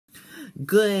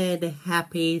Good,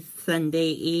 happy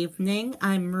Sunday evening.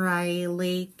 I'm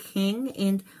Riley King,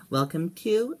 and welcome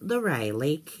to the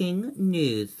Riley King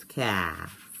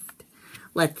Newscast.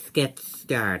 Let's get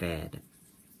started.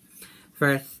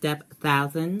 First step,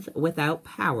 thousands without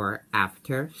power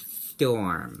after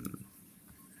storm.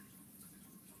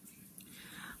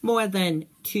 More than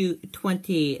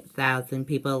 20,000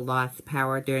 people lost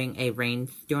power during a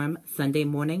rainstorm Sunday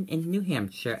morning in New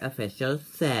Hampshire, officials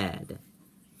said.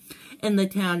 In the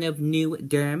town of New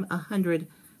Durham, 100%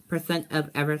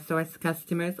 of Eversource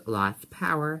customers lost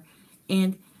power,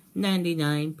 and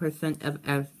 99% of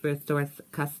Eversource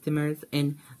customers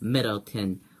in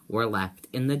Middleton were left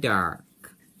in the dark.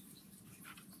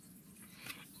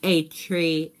 A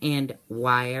tree and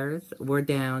wires were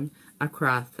down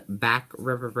across Back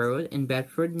River Road in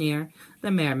Bedford near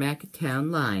the Merrimack town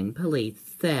line,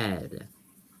 police said.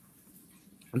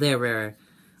 There were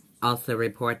also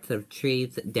reports of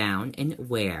trees down in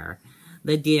Ware.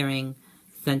 The Deering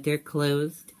Center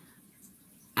closed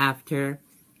after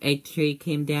a tree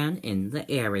came down in the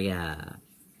area.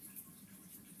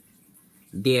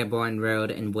 Dearborn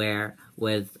Road in Ware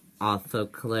was also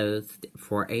closed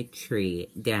for a tree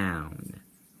down.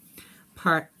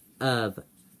 Part of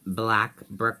Black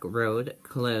Brook Road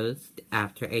closed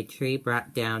after a tree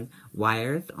brought down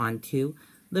wires onto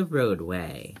the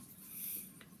roadway.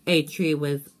 A tree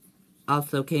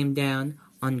also came down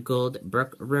on Gold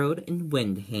Brook Road in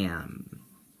Windham.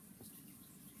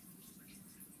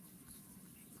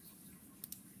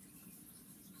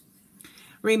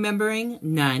 Remembering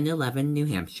 9/11 New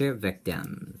Hampshire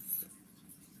victims.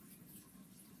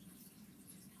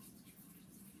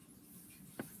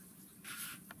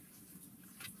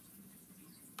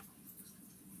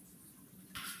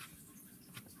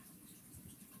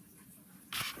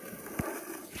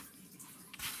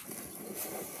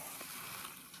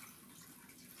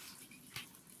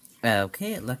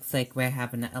 Okay, it looks like we're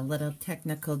having a little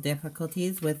technical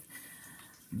difficulties with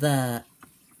the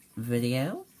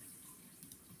video.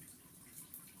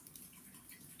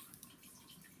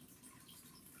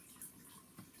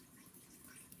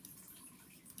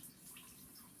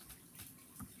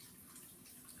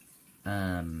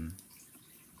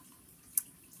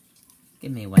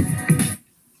 Give me 1 minute.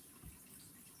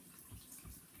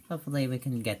 Hopefully we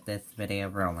can get this video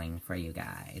rolling for you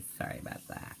guys. Sorry about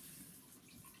that.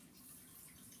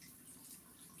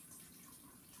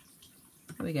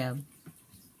 Here we go.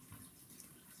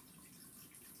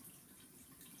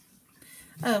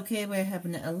 Okay, we're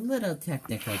having a little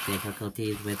technical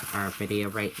difficulties with our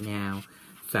video right now.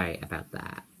 Sorry about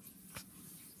that.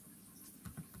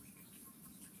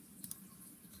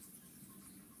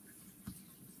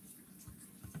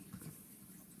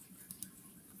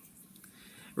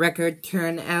 Record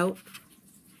turnout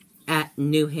at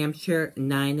New Hampshire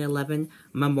 9/11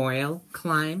 Memorial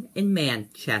Climb in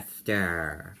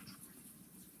Manchester.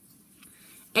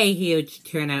 A huge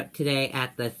turnout today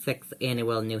at the 6th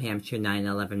Annual New Hampshire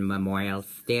 9/11 Memorial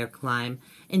Stair Climb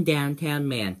in downtown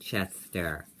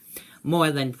Manchester.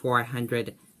 More than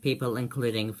 400 people,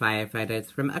 including firefighters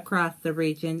from across the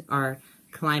region, are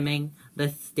climbing the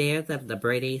stairs of the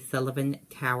Brady Sullivan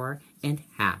Tower in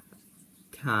half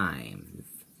times.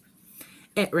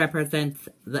 It represents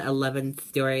the 11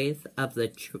 stories of the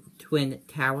Twin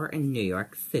Tower in New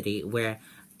York City, where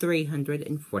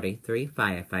 343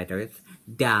 firefighters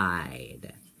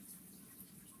died.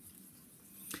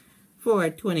 For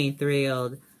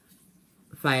 23-year-old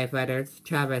firefighters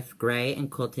Travis Gray and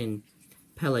Colton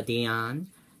Palladion,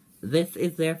 this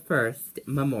is their first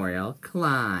memorial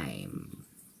climb.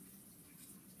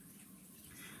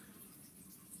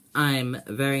 I'm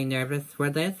very nervous for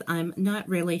this. I'm not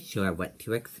really sure what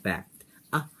to expect.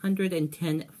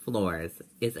 110 floors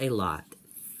is a lot,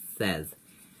 says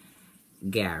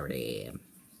Gary.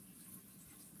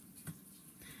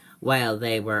 While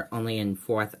they were only in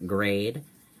 4th grade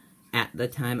at the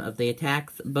time of the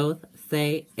attacks, both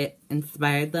say it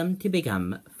inspired them to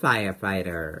become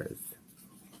firefighters.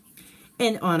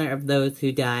 In honor of those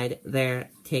who died, they're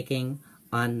taking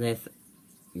on this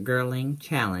girling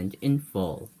challenge in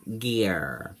full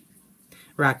gear.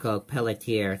 Rocco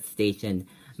Pelletier, station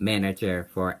manager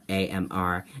for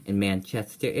AMR in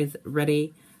Manchester, is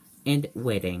ready and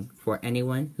waiting for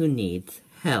anyone who needs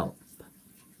help.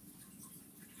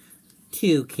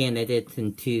 2 candidates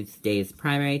in Tuesday's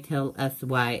primary tell us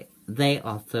why they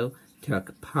also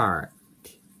took part.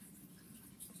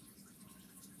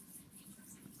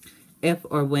 If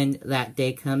or when that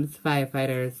day comes,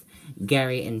 firefighters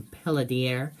Gary and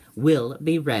Pelletier will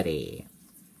be ready.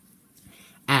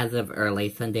 As of early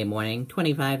Sunday morning,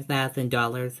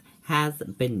 $25,000 has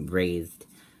been raised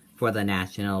for the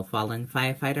National Fallen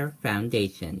Firefighter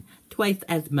Foundation, twice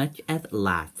as much as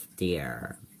last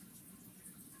year.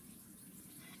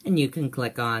 And you can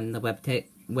click on the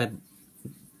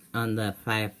on the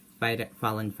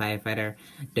Fallen Firefighter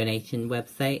donation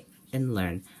website and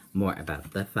learn more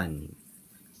about the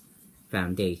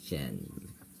foundation.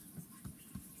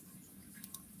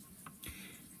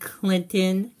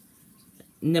 Clinton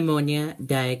pneumonia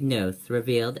diagnosed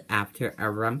revealed after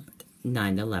a rumped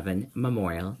 9/11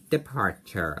 memorial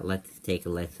departure. Let's take a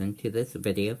listen to this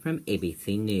video from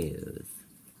ABC News.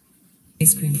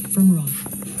 Ice cream from Raw.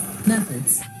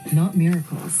 Methods, not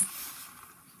miracles.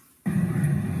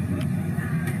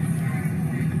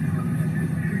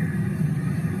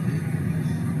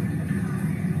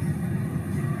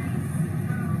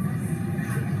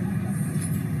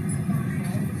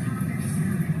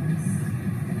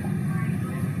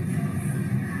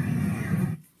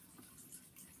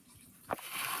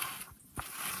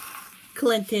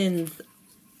 Clinton's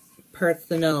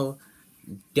personal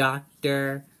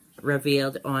doctor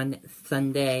revealed on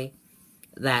Sunday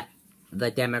that the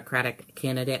Democratic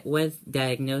candidate was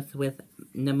diagnosed with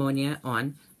pneumonia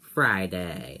on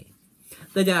Friday.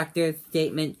 The doctor's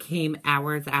statement came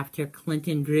hours after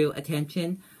Clinton drew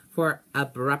attention for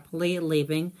abruptly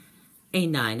leaving a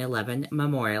 9/11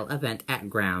 memorial event at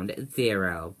Ground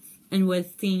Zero and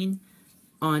was seen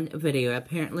on video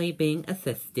apparently being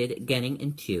assisted getting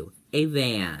into a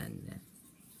van.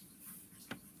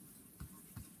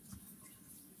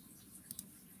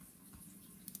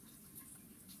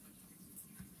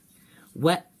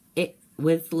 What it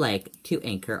was like to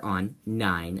anchor on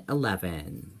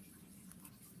 9/11.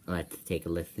 Let's take a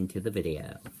listen to the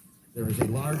video. There is a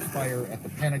large fire at the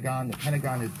Pentagon. The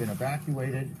Pentagon has been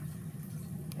evacuated.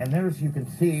 And there, as you can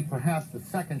see, perhaps the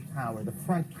second tower, the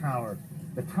front tower,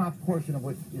 the top portion of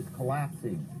which is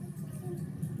collapsing.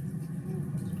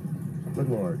 Good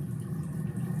Lord.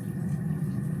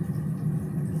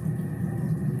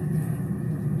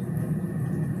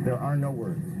 There are no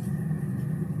words.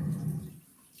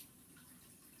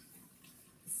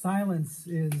 Silence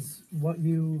is what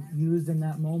you used in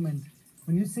that moment.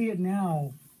 When you see it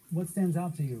now, what stands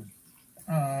out to you?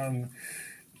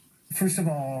 First of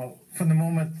all, from the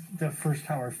moment the first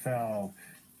tower fell,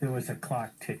 there was a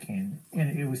clock ticking.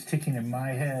 And it was ticking in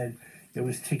my head. It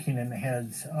was ticking in the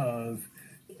heads of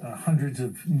hundreds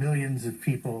of millions of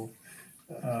people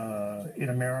in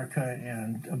America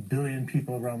and 1 billion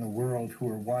people around the world who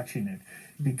were watching it.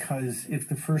 Because if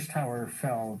the first tower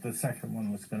fell, the second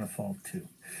one was going to fall too.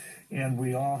 And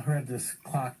we all heard this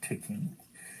clock ticking.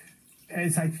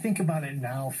 As I think about it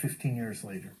now, 15 years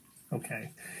later,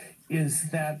 okay, is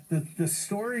that the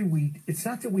story it's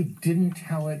not that we didn't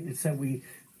tell it, it's that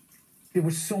there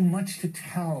was so much to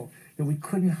tell that we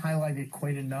couldn't highlight it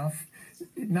quite enough.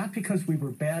 Not because we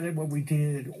were bad at what we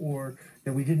did or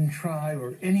that we didn't try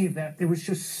or any of that. There was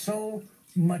just so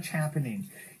much happening.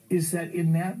 Is that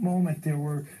in that moment there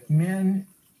were men,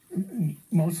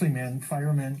 mostly men,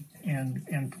 firemen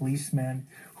and policemen,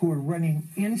 who were running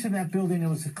into that building that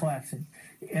was collapsing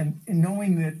and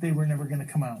knowing that they were never going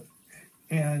to come out.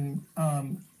 And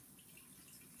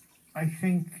I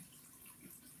think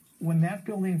when that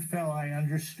building fell, I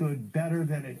understood better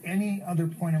than at any other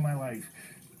point in my life,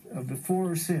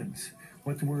 before or since,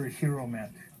 what the word hero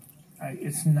meant.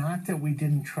 It's not that we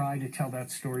didn't try to tell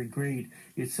that story great,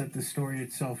 it's that the story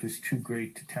itself is too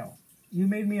great to tell. You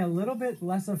made me a little bit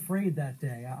less afraid that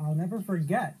day. I'll never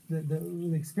forget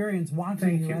the experience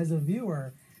watching you as a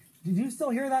viewer. Did you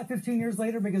still hear that 15 years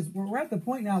later? Because we're at the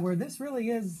point now where this really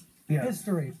is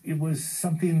history. It was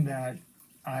something that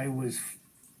I was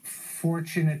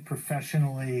fortunate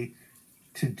professionally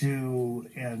to do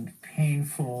and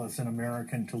painful as an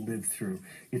American to live through.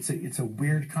 It's a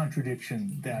weird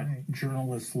contradiction that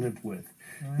journalists lived with.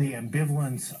 The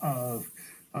ambivalence of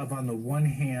on the one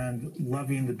hand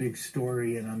loving the big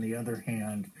story and on the other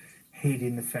hand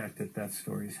hating the fact that that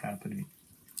story is happening.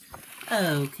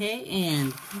 Okay,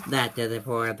 and that does it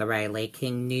for the Riley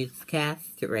King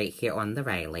Newscast right here on the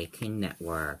Riley King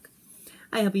Network.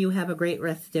 I hope you have a great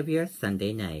rest of your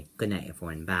Sunday night. Good night,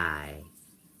 everyone. Bye.